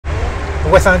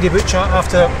with Andy Butchart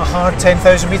after a hard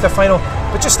 10,000 metre final.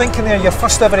 But just thinking there, your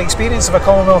first ever experience of a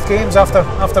Commonwealth Games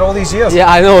after all these years.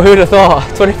 Yeah, I know, who would have thought?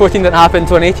 2014 didn't happen,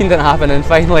 2018 didn't happen, and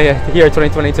finally here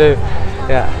 2022.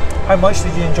 Yeah. How much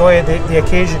did you enjoy the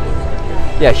occasion?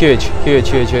 Yeah, huge.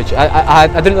 I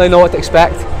didn't really know what to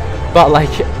expect, but like,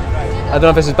 I don't know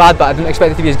if this is bad, but I didn't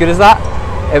expect it to be as good as that.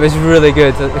 It was really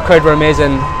good. The crowd were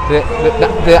amazing.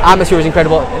 The atmosphere was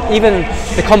incredible. Even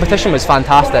the competition was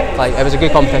fantastic. Like, it was a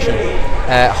good competition.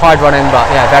 Hard running,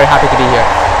 but yeah, very happy to be here.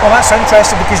 Well, that's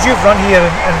interesting because you've run here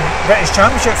in British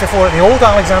Championships before at the old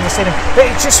Alexander Stadium, but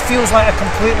it just feels like a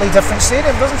completely different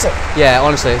stadium, doesn't it? Yeah,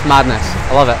 honestly, it's madness.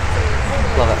 I love it.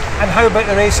 Love it. And how about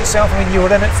the race itself? I mean, you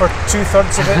were in it for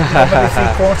 2/3 of it, maybe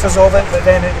 3/4 of it, but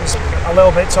then it was a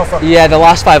little bit tougher. Yeah, the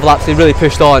last 5 laps they really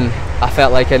pushed on. I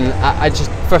felt like, and I just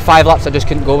for 5 laps I just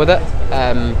couldn't go with it.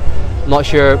 Not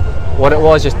sure what it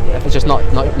was, if it's just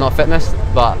not fitness,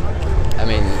 but I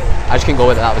mean, I just couldn't go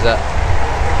with it. That was it.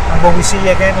 And will we see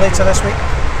you again later this week?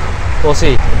 We'll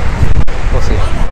see. We'll see.